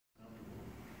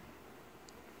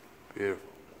Beautiful.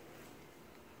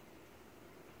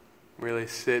 Really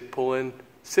sit, pull in,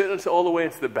 sit all the way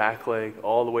into the back leg,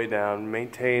 all the way down.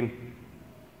 Maintain.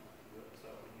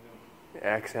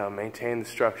 Exhale, maintain the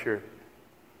structure.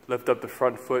 Lift up the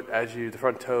front foot the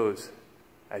front toes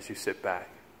as you sit back.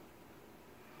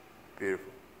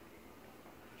 Beautiful.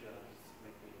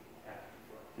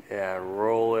 Yeah,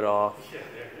 roll it off.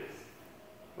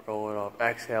 Roll it off.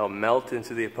 Exhale, melt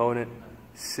into the opponent.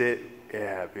 Sit.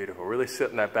 Yeah, beautiful. Really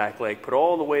sit in that back leg. Put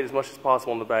all the weight as much as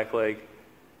possible on the back leg.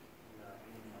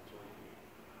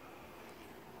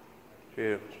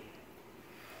 Beautiful.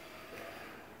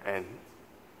 And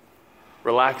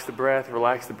relax the breath,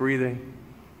 relax the breathing.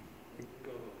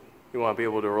 You want to be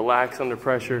able to relax under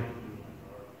pressure.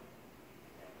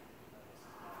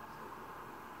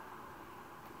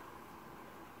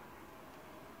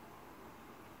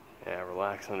 Yeah,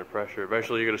 relax under pressure.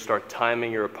 Eventually you're going to start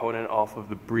timing your opponent off of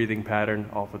the breathing pattern,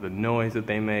 off of the noise that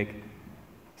they make.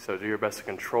 So do your best to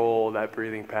control that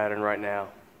breathing pattern right now.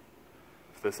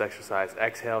 For this exercise,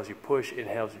 exhale as you push,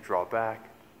 inhale as you draw back.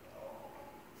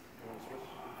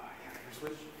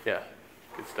 Yeah,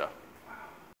 good stuff.